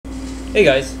Hey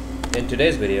guys, in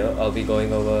today's video I'll be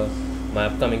going over my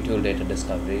upcoming tool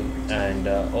DataDiscovery and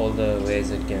all the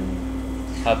ways it can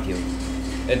help you.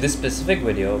 In this specific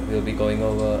video we'll be going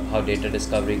over how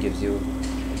DataDiscovery gives you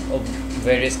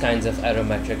various kinds of error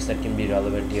metrics that can be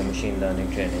relevant to your machine learning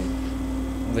training,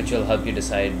 which will help you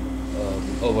decide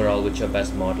overall which your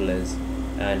best model is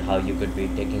and how you could be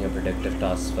taking your predictive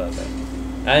tasks further,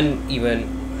 and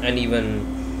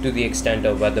even to the extent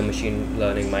of whether machine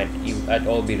learning might at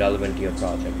all be relevant to your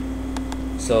project.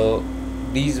 So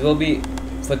these will be,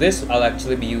 for this I'll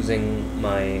actually be using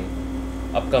my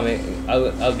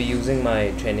I'll be using my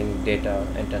training data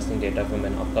and testing data from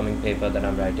an upcoming paper that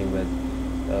I'm writing with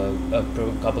a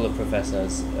couple of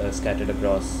professors scattered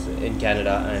across in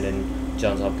Canada and in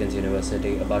Johns Hopkins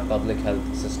University about public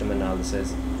health system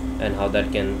analysis and how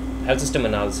that can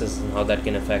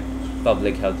affect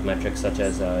public health metrics such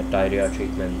as diarrhea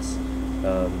treatments,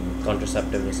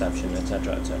 contraceptive reception,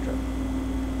 etc., etc.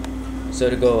 So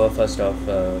to go over, first off,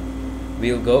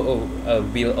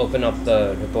 we'll open up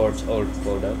the reports old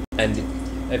folder, and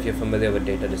if you're familiar with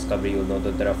DataDiscovery, you'll know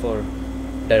that there are 4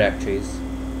 directories.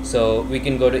 So we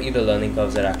can go to either learning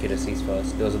curves or accuracies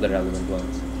first. Those are the relevant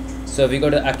ones. So if we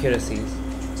go to accuracies,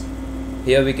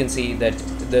 here we can see that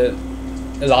the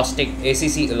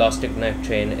ACC elastic net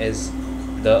train is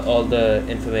all the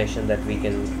information that we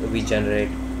generate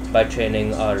by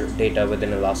training our data with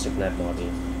an elastic net model.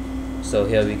 So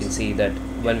here we can see that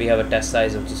when we have a test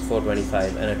size of just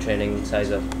 425 and a training size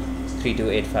of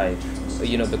 3285,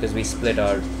 because we split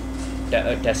our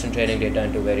test and training data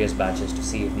into various batches to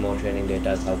see if more training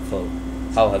data is helpful,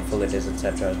 how helpful it is,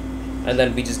 etc. And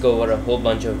then we just go over a whole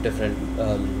bunch of different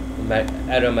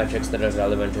error metrics that are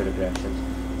relevant to regression.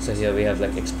 So here we have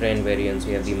like explained variance,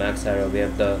 we have the max error, we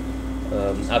have the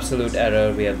absolute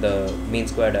error, we have the mean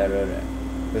squared error,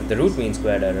 we have the root mean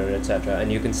squared error, etc.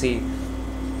 And you can see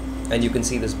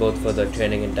this both for the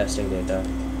training and testing data,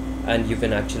 and you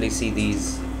can actually see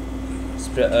these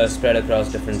spread across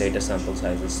different data sample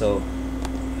sizes. So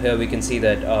here we can see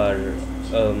that our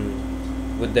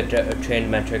with the trained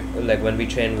metric, like when we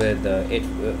train with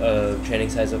training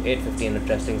size of 850 and a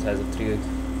testing size of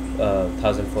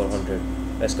 3400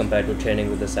 as compared to training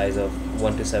with the size of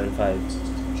 1275,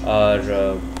 our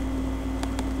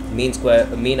mean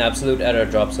absolute error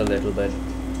drops a little bit,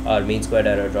 our mean squared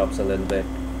error drops a little bit.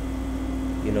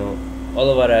 All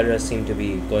of our errors seem to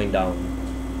be going down,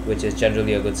 which is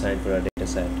generally a good sign for our data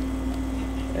set.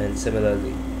 And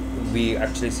similarly, we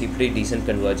actually see pretty decent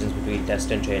convergence between test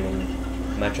and training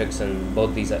metrics in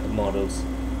both these models,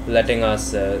 letting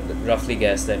us roughly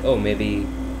guess that, maybe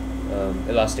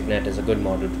ElasticNet is a good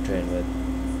model to train with.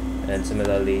 And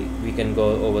similarly, we can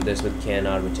go over this with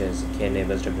KNR, which is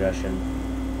K-enabled regression,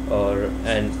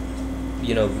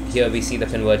 here we see the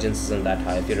convergence isn't that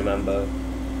high. If you remember,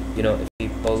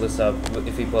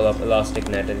 if we pull up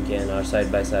ElasticNet and KNR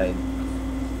side by side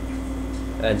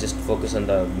and just focus on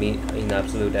the mean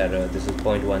absolute error, this is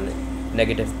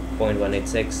negative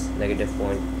 0.186, negative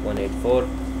 0.184,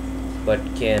 but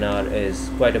KNR is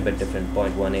quite a bit different,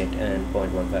 0.18 and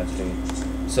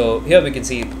 0.153. So here we can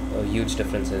see huge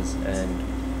differences, and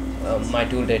my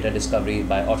tool DataDiscovery,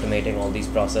 by automating all these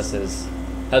processes,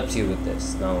 helps you with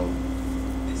this. Now,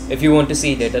 if you want to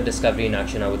see DataDiscovery in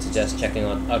action, I would suggest checking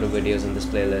out other videos in this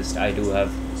playlist. I do have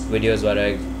videos where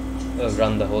I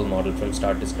run the whole model from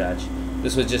start to scratch.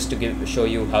 This was just to show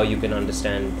you how you can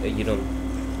understand,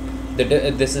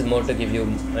 this is more to give you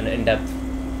an in-depth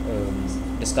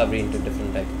discovery into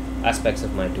different aspects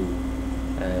of my tool.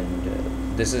 And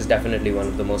this is definitely one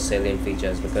of the most salient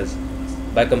features, because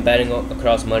by comparing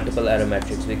across multiple error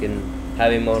metrics, we can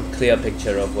have a more clear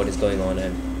picture of what is going on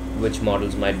and which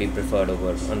models might be preferred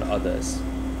over on others.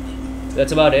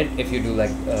 That's about it. If you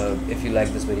like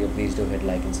this video, please do hit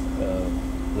like.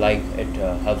 It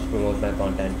helps promote my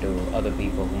content to other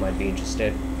people who might be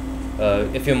interested.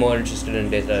 If you're more interested in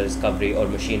data discovery or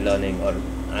machine learning or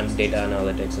data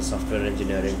analytics or software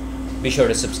engineering, be sure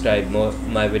to subscribe.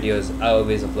 My videos, I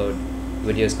always upload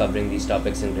videos covering these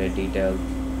topics in great detail.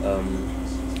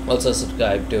 Also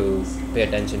subscribe to pay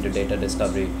attention to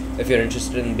DataDiscovery. If you're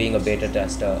interested in being a beta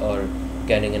tester or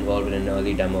getting involved in an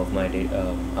early demo of my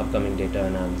upcoming data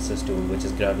analysis tool, which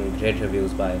is gotten great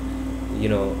reviews by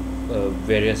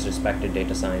various respected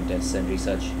data scientists and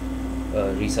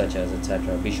researchers,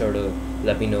 etc., be sure to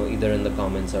let me know either in the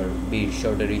comments, or be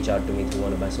sure to reach out to me through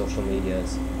one of my social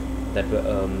medias,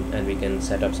 and we can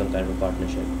set up some kind of a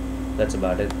partnership. That's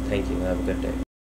about it. Thank you. Have a good day.